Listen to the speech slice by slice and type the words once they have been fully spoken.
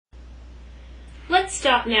Let's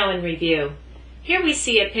stop now and review. Here we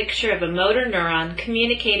see a picture of a motor neuron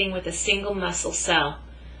communicating with a single muscle cell.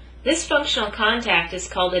 This functional contact is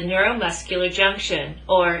called a neuromuscular junction,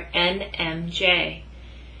 or NMJ.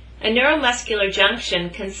 A neuromuscular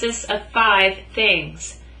junction consists of 5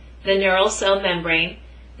 things: the neural cell membrane,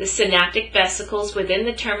 the synaptic vesicles within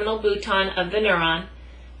the terminal bouton of the neuron,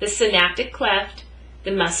 the synaptic cleft,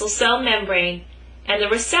 the muscle cell membrane, and the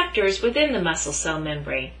receptors within the muscle cell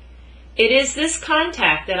membrane. It is this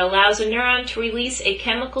contact that allows a neuron to release a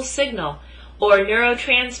chemical signal or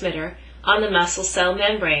neurotransmitter on the muscle cell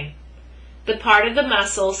membrane. The part of the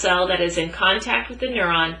muscle cell that is in contact with the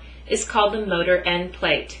neuron is called the motor end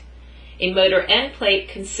plate. A motor end plate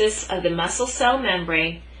consists of the muscle cell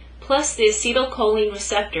membrane plus the acetylcholine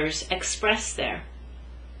receptors expressed there.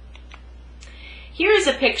 Here is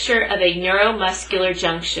a picture of a neuromuscular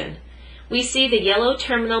junction. We see the yellow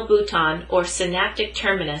terminal bouton or synaptic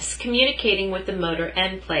terminus communicating with the motor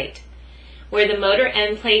end plate. Where the motor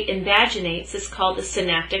end plate invaginates is called the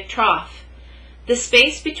synaptic trough. The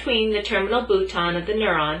space between the terminal bouton of the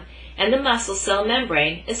neuron and the muscle cell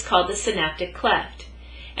membrane is called the synaptic cleft.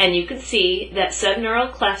 And you can see that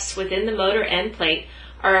subneural clefts within the motor end plate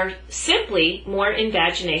are simply more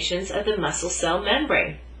invaginations of the muscle cell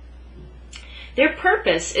membrane. Their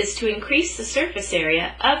purpose is to increase the surface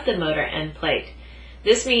area of the motor end plate.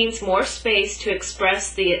 This means more space to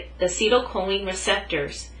express the acetylcholine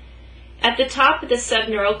receptors. At the top of the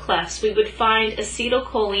subneural clefts, we would find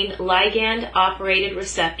acetylcholine ligand-operated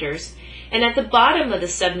receptors, and at the bottom of the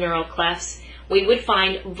subneural clefts, we would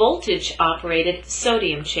find voltage-operated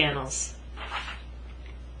sodium channels.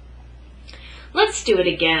 Let's do it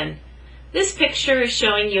again. This picture is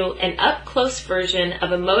showing you an up-close version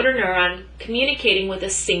of a motor neuron communicating with a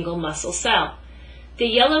single muscle cell. The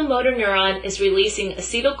yellow motor neuron is releasing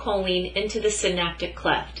acetylcholine into the synaptic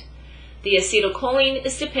cleft. The acetylcholine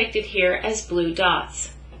is depicted here as blue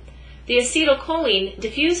dots. The acetylcholine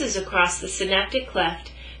diffuses across the synaptic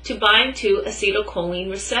cleft to bind to acetylcholine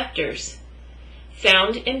receptors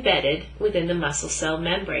found embedded within the muscle cell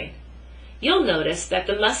membrane. You'll notice that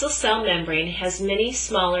the muscle cell membrane has many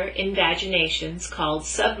smaller invaginations called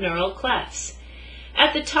subneural clefts.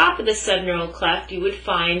 At the top of the subneural cleft, you would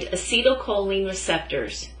find acetylcholine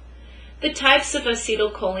receptors. The types of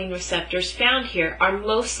acetylcholine receptors found here are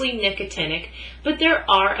mostly nicotinic, but there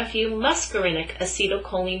are a few muscarinic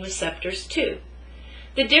acetylcholine receptors too.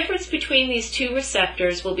 The difference between these two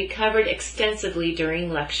receptors will be covered extensively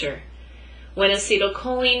during lecture. When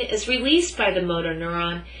acetylcholine is released by the motor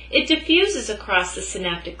neuron, it diffuses across the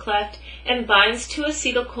synaptic cleft and binds to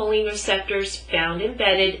acetylcholine receptors found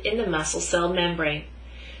embedded in the muscle cell membrane.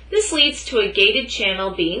 This leads to a gated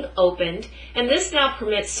channel being opened, and this now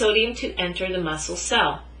permits sodium to enter the muscle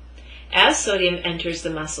cell. As sodium enters the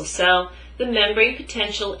muscle cell, the membrane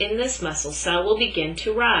potential in this muscle cell will begin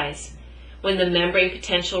to rise. When the membrane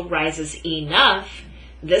potential rises enough,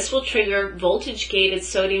 this will trigger voltage-gated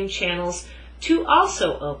sodium channels to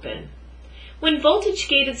also open. When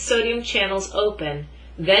voltage-gated sodium channels open,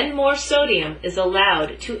 then more sodium is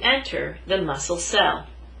allowed to enter the muscle cell.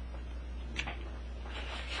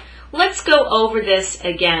 Let's go over this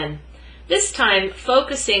again, this time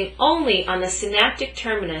focusing only on the synaptic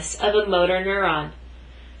terminus of a motor neuron.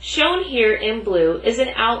 Shown here in blue is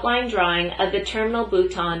an outline drawing of the terminal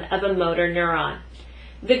bouton of a motor neuron.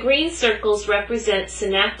 The green circles represent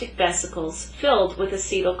synaptic vesicles filled with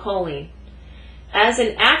acetylcholine. As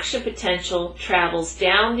an action potential travels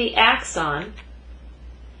down the axon,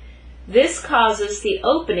 this causes the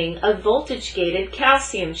opening of voltage-gated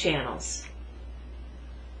calcium channels.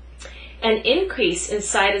 An increase in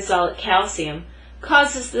cytosolic calcium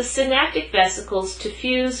causes the synaptic vesicles to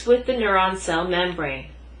fuse with the neuron cell membrane.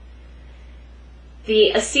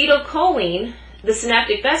 The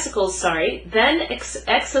synaptic vesicles, then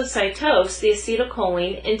exocytose the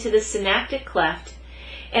acetylcholine into the synaptic cleft,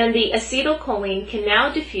 and the acetylcholine can now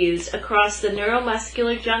diffuse across the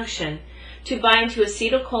neuromuscular junction to bind to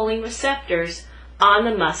acetylcholine receptors on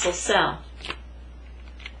the muscle cell.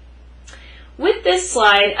 With this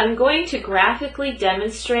slide, I'm going to graphically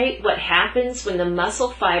demonstrate what happens when the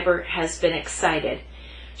muscle fiber has been excited.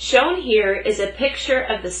 Shown here is a picture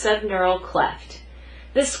of the subneural cleft.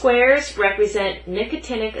 The squares represent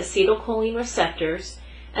nicotinic acetylcholine receptors,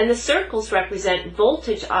 and the circles represent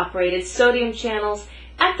voltage-operated sodium channels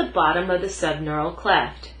at the bottom of the subneural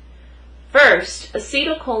cleft. First,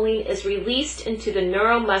 acetylcholine is released into the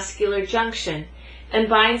neuromuscular junction and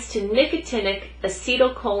binds to nicotinic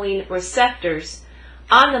acetylcholine receptors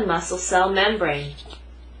on the muscle cell membrane.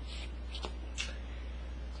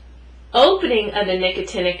 Opening of the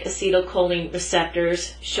nicotinic acetylcholine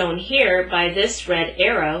receptors, shown here by this red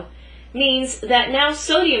arrow, means that now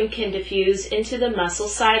sodium can diffuse into the muscle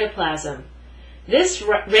cytoplasm. This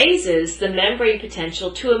raises the membrane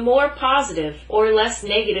potential to a more positive or less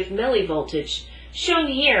negative millivoltage, shown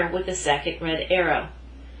here with the second red arrow.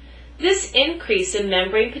 This increase in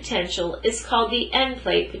membrane potential is called the end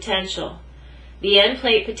plate potential. The end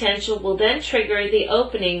plate potential will then trigger the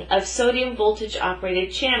opening of sodium voltage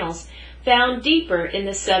operated channels found deeper in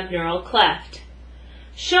the subneural cleft.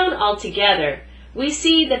 Shown all together, we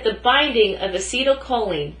see that the binding of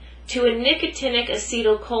acetylcholine to a nicotinic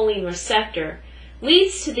acetylcholine receptor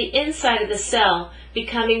leads to the inside of the cell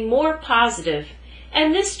becoming more positive,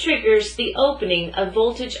 and this triggers the opening of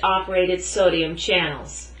voltage-operated sodium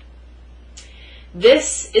channels.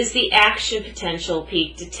 This is the action potential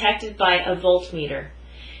peak detected by a voltmeter.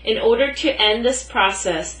 In order to end this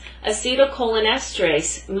process,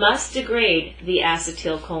 acetylcholinesterase must degrade the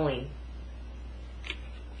acetylcholine.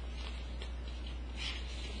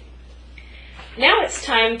 Now it's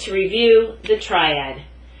time to review the triad.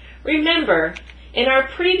 Remember, in our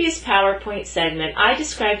previous PowerPoint segment, I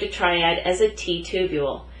described a triad as a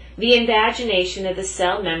T-tubule, the invagination of the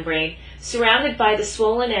cell membrane surrounded by the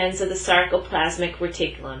swollen ends of the sarcoplasmic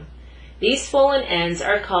reticulum. These swollen ends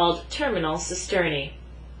are called terminal cisternae.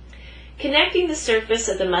 Connecting the surface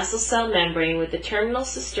of the muscle cell membrane with the terminal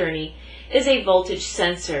cisternae is a voltage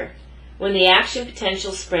sensor. When the action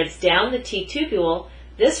potential spreads down the T-tubule,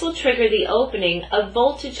 this will trigger the opening of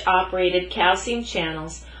voltage-operated calcium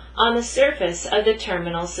channels on the surface of the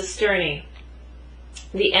terminal cisternae.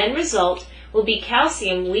 The end result will be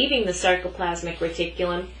calcium leaving the sarcoplasmic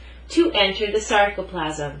reticulum to enter the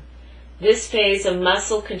sarcoplasm. This phase of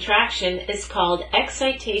muscle contraction is called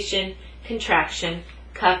excitation-contraction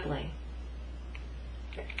coupling.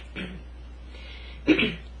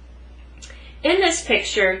 In this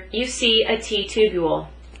picture, you see a T-tubule.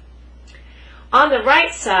 On the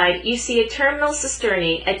right side, you see a terminal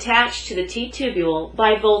cisternae attached to the T-tubule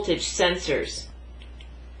by voltage sensors.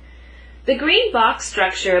 The green box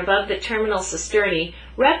structure above the terminal cisternae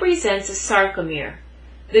represents a sarcomere,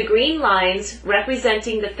 the green lines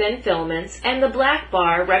representing the thin filaments and the black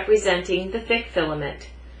bar representing the thick filament.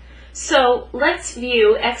 So let's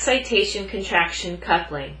view excitation-contraction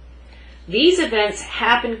coupling. These events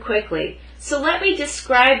happen quickly, so let me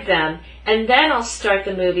describe them and then I'll start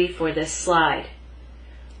the movie for this slide.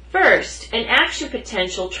 First, an action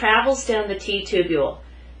potential travels down the T-tubule.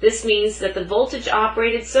 This means that the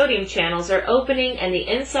voltage-operated sodium channels are opening and the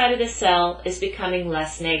inside of the cell is becoming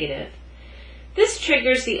less negative. This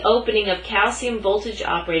triggers the opening of calcium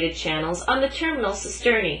voltage-operated channels on the terminal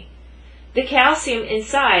cisternae. The calcium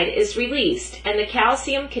inside is released and the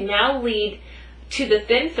calcium can now lead to the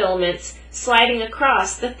thin filaments sliding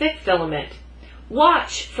across the thick filament.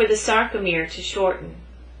 Watch for the sarcomere to shorten.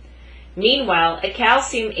 Meanwhile, a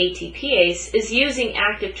calcium ATPase is using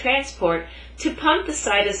active transport to pump the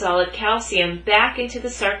cytosolic calcium back into the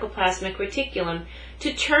sarcoplasmic reticulum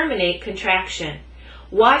to terminate contraction.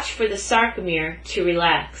 Watch for the sarcomere to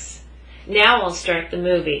relax. Now I'll start the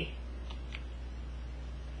movie.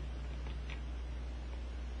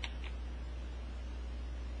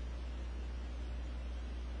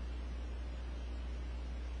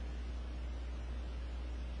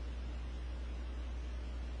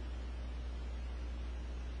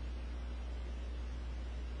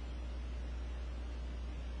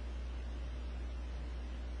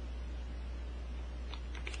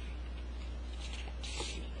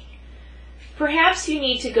 Perhaps you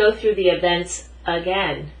need to go through the events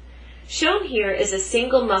again. Shown here is a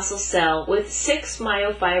single muscle cell with 6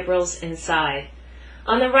 myofibrils inside.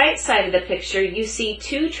 On the right side of the picture, you see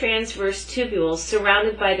 2 transverse tubules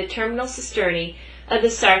surrounded by the terminal cisternae of the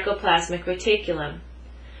sarcoplasmic reticulum.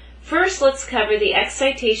 First, let's cover the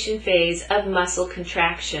excitation phase of muscle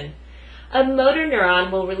contraction. A motor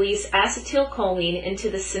neuron will release acetylcholine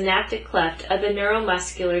into the synaptic cleft of the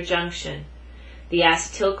neuromuscular junction. The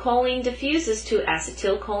acetylcholine diffuses to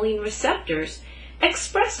acetylcholine receptors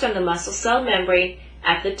expressed on the muscle cell membrane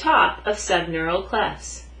at the top of subneural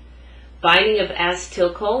clefts. Binding of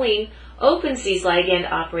acetylcholine opens these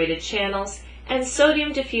ligand-operated channels and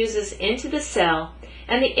sodium diffuses into the cell,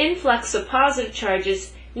 and the influx of positive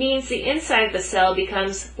charges means the inside of the cell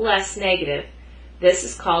becomes less negative. This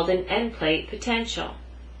is called an end plate potential.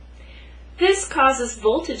 This causes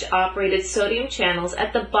voltage-operated sodium channels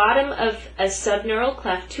at the bottom of a subneural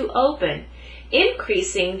cleft to open,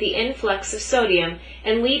 increasing the influx of sodium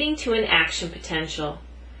and leading to an action potential.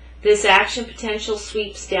 This action potential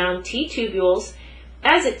sweeps down T-tubules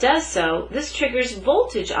As it does so, this triggers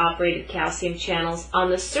voltage-operated calcium channels on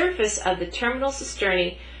the surface of the terminal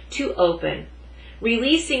cisternae to open.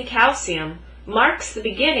 Releasing calcium marks the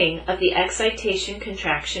beginning of the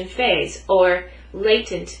excitation-contraction phase, or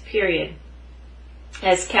latent period.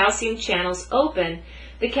 As calcium channels open,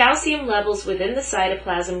 the calcium levels within the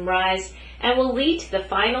cytoplasm rise and will lead to the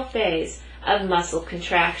final phase of muscle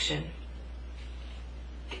contraction.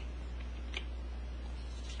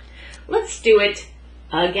 Let's do it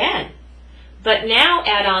again, but now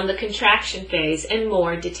add on the contraction phase in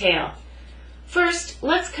more detail. First,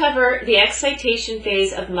 let's cover the excitation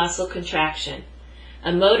phase of muscle contraction.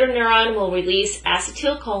 A motor neuron will release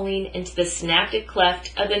acetylcholine into the synaptic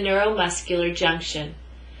cleft of the neuromuscular junction.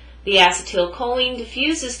 The acetylcholine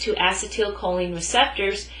diffuses to acetylcholine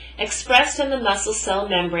receptors expressed on the muscle cell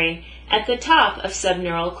membrane at the top of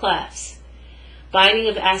subneural clefts. Binding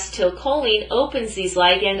of acetylcholine opens these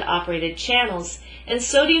ligand-operated channels, and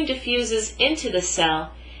sodium diffuses into the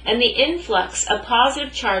cell, and the influx of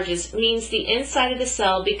positive charges means the inside of the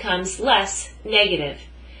cell becomes less negative.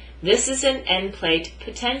 This is an end plate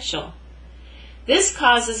potential. This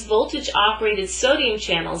causes voltage-operated sodium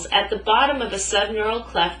channels at the bottom of a subneural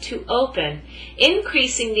cleft to open,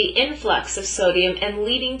 increasing the influx of sodium and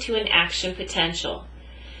leading to an action potential.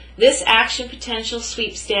 This action potential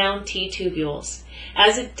sweeps down T-tubules.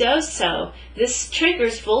 As it does so, this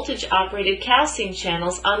triggers voltage-operated calcium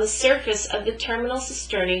channels on the surface of the terminal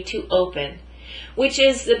cisternae to open, which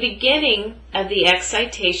is the beginning of the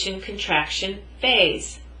excitation-contraction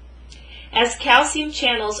phase. As calcium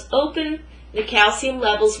channels open, the calcium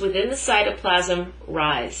levels within the cytoplasm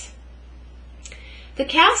rise. The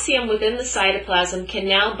calcium within the cytoplasm can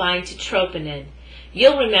now bind to troponin.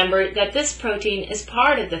 You'll remember that this protein is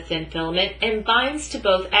part of the thin filament and binds to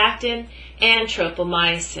both actin and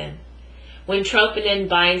tropomyosin. When troponin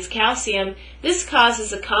binds calcium, this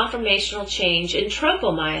causes a conformational change in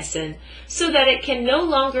tropomyosin so that it can no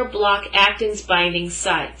longer block actin's binding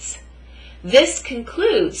sites. This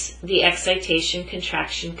concludes the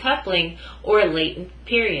excitation-contraction coupling, or latent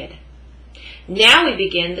period. Now we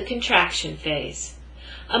begin the contraction phase.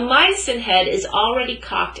 A myosin head is already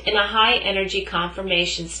cocked in a high-energy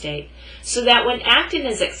conformation state, so that when actin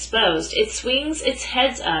is exposed, it swings its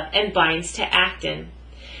heads up and binds to actin.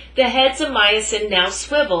 The heads of myosin now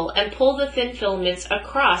swivel and pull the thin filaments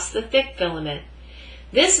across the thick filament.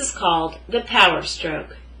 This is called the power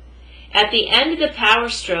stroke. At the end of the power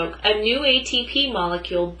stroke, a new ATP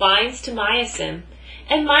molecule binds to myosin,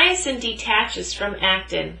 and myosin detaches from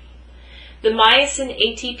actin. The myosin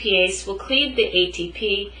ATPase will cleave the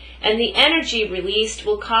ATP, and the energy released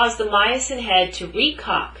will cause the myosin head to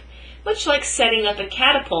recock, much like setting up a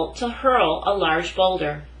catapult to hurl a large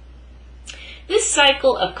boulder. This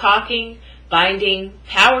cycle of cocking, binding,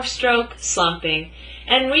 power stroke, slumping,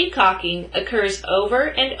 and recocking occurs over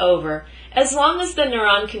and over as long as the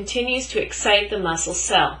neuron continues to excite the muscle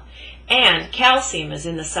cell, and calcium is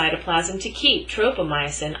in the cytoplasm to keep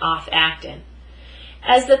tropomyosin off actin.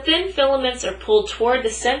 As the thin filaments are pulled toward the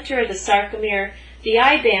center of the sarcomere, the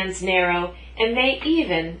eye bands narrow and may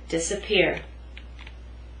even disappear.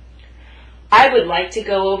 I would like to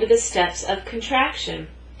go over the steps of contraction.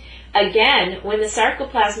 Again, when the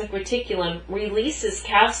sarcoplasmic reticulum releases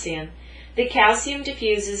calcium, the calcium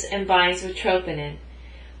diffuses and binds with troponin.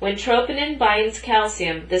 When troponin binds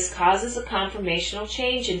calcium, this causes a conformational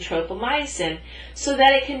change in tropomyosin so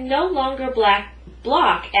that it can no longer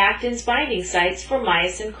block actin's binding sites for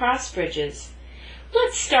myosin cross bridges.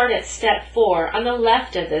 Let's start at step 4 on the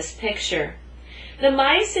left of this picture. The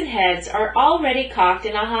myosin heads are already cocked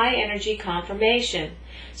in a high-energy conformation,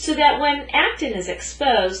 so that when actin is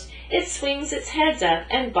exposed, it swings its heads up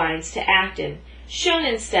and binds to actin, shown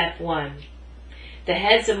in step 1. The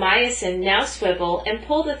heads of myosin now swivel and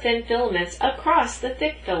pull the thin filaments across the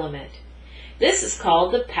thick filament. This is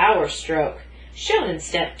called the power stroke, shown in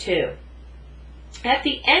step 2. At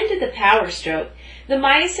the end of the power stroke, the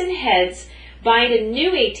myosin heads bind a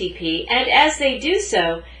new ATP, and as they do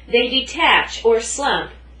so, they detach or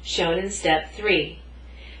slump, shown in step 3.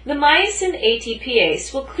 The myosin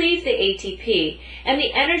ATPase will cleave the ATP, and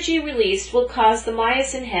the energy released will cause the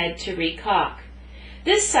myosin head to recock.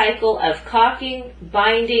 This cycle of cocking,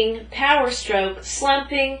 binding, power stroke,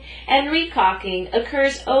 slumping, and recocking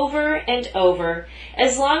occurs over and over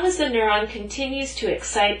as long as the neuron continues to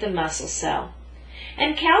excite the muscle cell.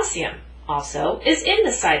 And calcium, also, is in the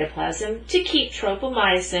cytoplasm to keep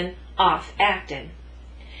tropomyosin off actin.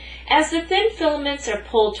 As the thin filaments are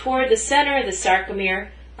pulled toward the center of the sarcomere,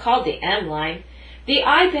 called the M line, the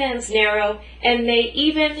eye bands narrow and may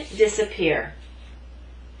even disappear.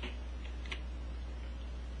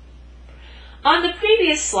 On the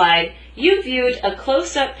previous slide, you viewed a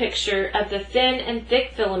close-up picture of the thin and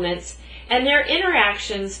thick filaments and their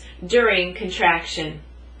interactions during contraction.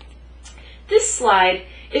 This slide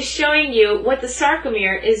is showing you what the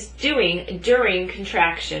sarcomere is doing during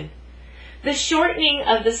contraction. The shortening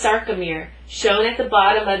of the sarcomere, shown at the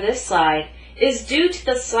bottom of this slide, is due to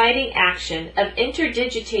the sliding action of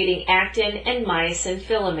interdigitating actin and myosin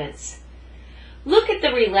filaments. Look at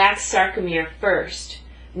the relaxed sarcomere first.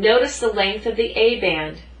 Notice the length of the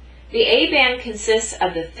A-band. The A-band consists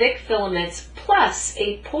of the thick filaments plus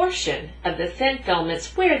a portion of the thin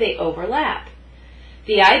filaments where they overlap.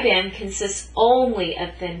 The I-band consists only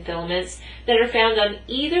of thin filaments that are found on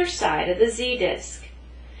either side of the Z-disc.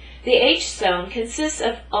 The H-zone consists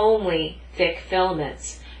of only thick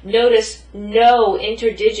filaments. Notice no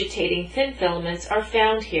interdigitating thin filaments are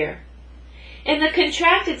found here. In the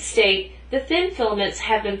contracted state, the thin filaments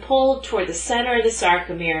have been pulled toward the center of the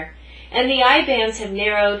sarcomere, and the I-bands have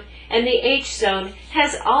narrowed, and the H-zone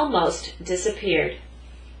has almost disappeared.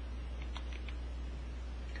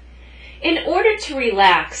 In order to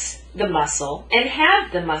relax the muscle and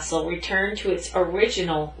have the muscle return to its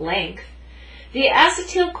original length, the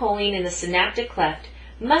acetylcholine in the synaptic cleft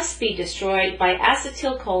must be destroyed by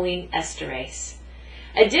acetylcholine esterase.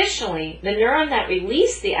 Additionally, the neuron that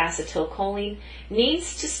released the acetylcholine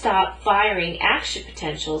needs to stop firing action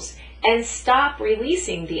potentials and stop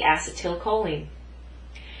releasing the acetylcholine.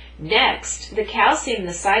 Next, the calcium in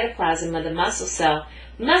the cytoplasm of the muscle cell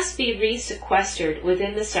must be resequestered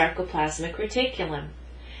within the sarcoplasmic reticulum.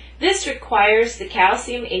 This requires the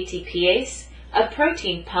calcium ATPase, a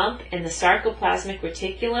protein pump in the sarcoplasmic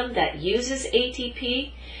reticulum that uses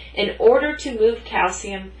ATP in order to move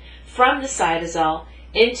calcium from the cytosol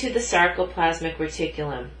into the sarcoplasmic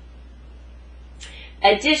reticulum.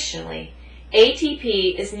 Additionally,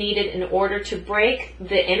 ATP is needed in order to break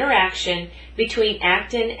the interaction between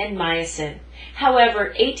actin and myosin.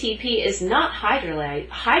 However, ATP is not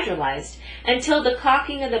hydrolyzed until the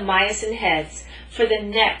cocking of the myosin heads for the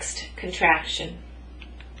next contraction.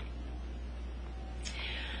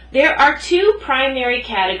 There are two primary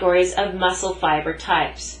categories of muscle fiber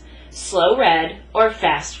types, slow red or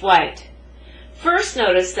fast white. First,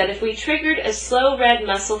 notice that if we triggered a slow red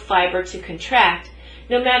muscle fiber to contract,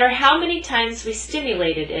 no matter how many times we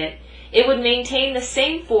stimulated it, it would maintain the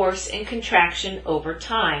same force in contraction over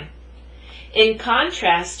time. In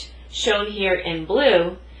contrast, shown here in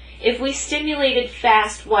blue, if we stimulated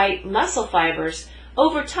fast white muscle fibers,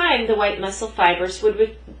 over time the white muscle fibers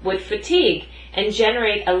would fatigue and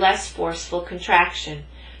generate a less forceful contraction,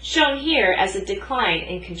 shown here as a decline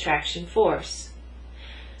in contraction force.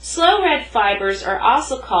 Slow red fibers are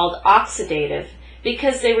also called oxidative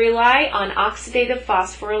because they rely on oxidative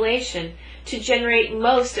phosphorylation to generate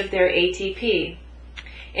most of their ATP.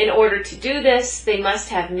 In order to do this, they must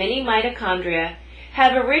have many mitochondria,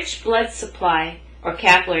 have a rich blood supply or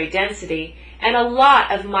capillary density, and a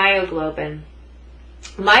lot of myoglobin.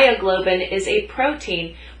 Myoglobin is a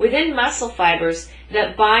protein within muscle fibers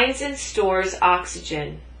that binds and stores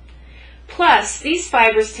oxygen. Plus, these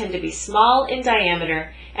fibers tend to be small in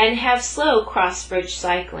diameter and have slow cross-bridge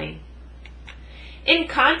cycling. In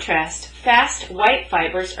contrast, fast white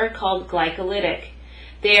fibers are called glycolytic.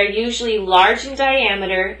 They are usually large in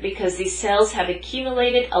diameter because these cells have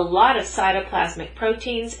accumulated a lot of cytoplasmic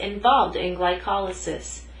proteins involved in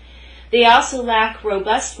glycolysis. They also lack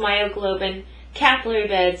robust myoglobin, capillary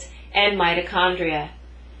beds, and mitochondria.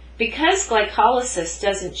 Because glycolysis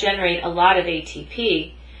doesn't generate a lot of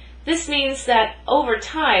ATP, this means that over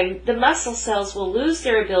time the muscle cells will lose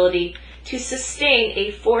their ability to sustain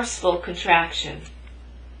a forceful contraction.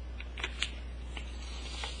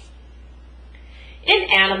 In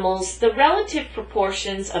animals, the relative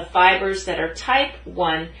proportions of fibers that are type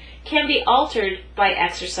 1 can be altered by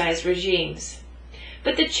exercise regimes,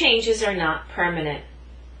 but the changes are not permanent.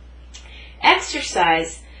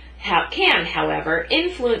 Exercise can, however,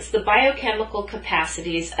 influence the biochemical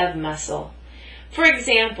capacities of muscle. For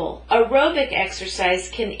example, aerobic exercise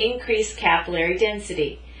can increase capillary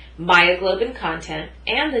density, myoglobin content,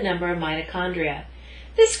 and the number of mitochondria.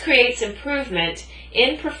 This creates improvement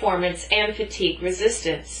in performance and fatigue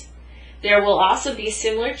resistance. There will also be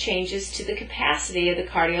similar changes to the capacity of the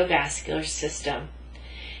cardiovascular system.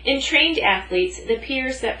 In trained athletes, it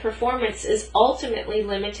appears that performance is ultimately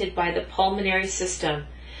limited by the pulmonary system.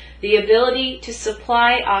 The ability to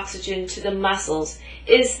supply oxygen to the muscles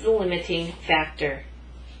is the limiting factor.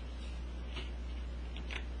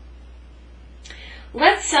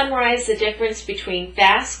 Let's summarize the difference between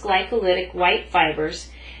fast glycolytic white fibers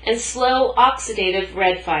and slow oxidative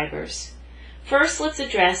red fibers. First, let's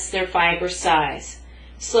address their fiber size.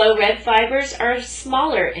 Slow red fibers are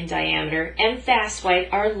smaller in diameter and fast white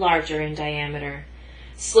are larger in diameter.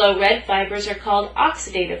 Slow red fibers are called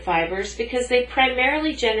oxidative fibers because they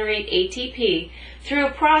primarily generate ATP through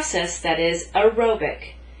a process that is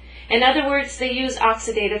aerobic. In other words, they use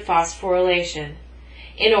oxidative phosphorylation.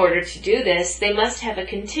 In order to do this, they must have a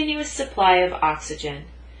continuous supply of oxygen.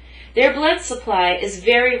 Their blood supply is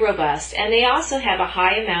very robust, and they also have a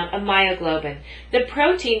high amount of myoglobin, the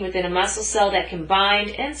protein within a muscle cell that can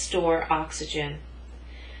bind and store oxygen.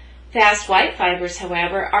 Fast white fibers,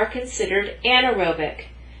 however, are considered anaerobic.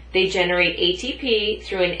 They generate ATP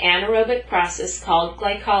through an anaerobic process called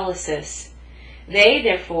glycolysis. They,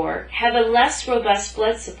 therefore, have a less robust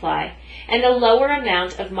blood supply and a lower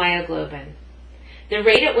amount of myoglobin. The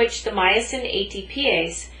rate at which the myosin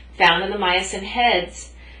ATPase, found in the myosin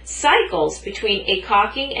heads, cycles between a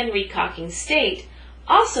cocking and recocking state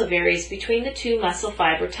also varies between the two muscle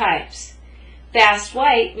fiber types. Fast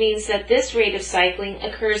white means that this rate of cycling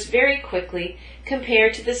occurs very quickly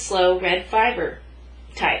compared to the slow red fiber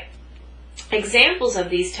type. Examples of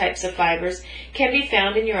these types of fibers can be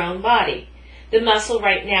found in your own body. The muscle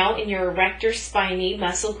right now in your erector spinae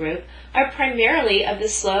muscle group are primarily of the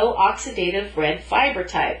slow oxidative red fiber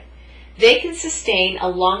type. They can sustain a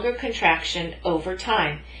longer contraction over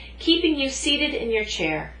time, keeping you seated in your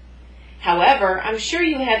chair. However, I'm sure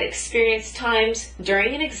you have experienced times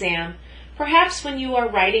during an exam, perhaps when you are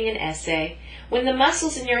writing an essay, when the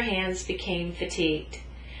muscles in your hands became fatigued.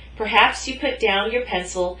 Perhaps you put down your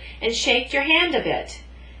pencil and shaked your hand a bit.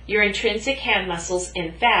 Your intrinsic hand muscles,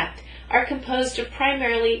 in fact, are composed of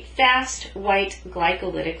primarily fast white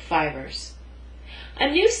glycolytic fibers. A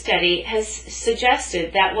new study has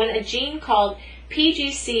suggested that when a gene called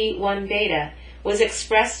PGC1-beta was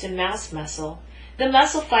expressed in mouse muscle, the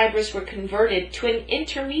muscle fibers were converted to an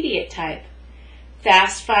intermediate type.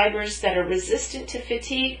 Fast fibers that are resistant to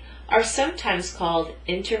fatigue are sometimes called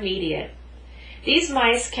intermediate. These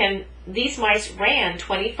mice ran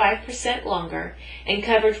 25% longer and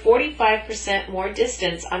covered 45% more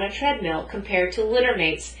distance on a treadmill compared to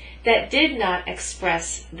littermates that did not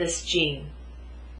express this gene.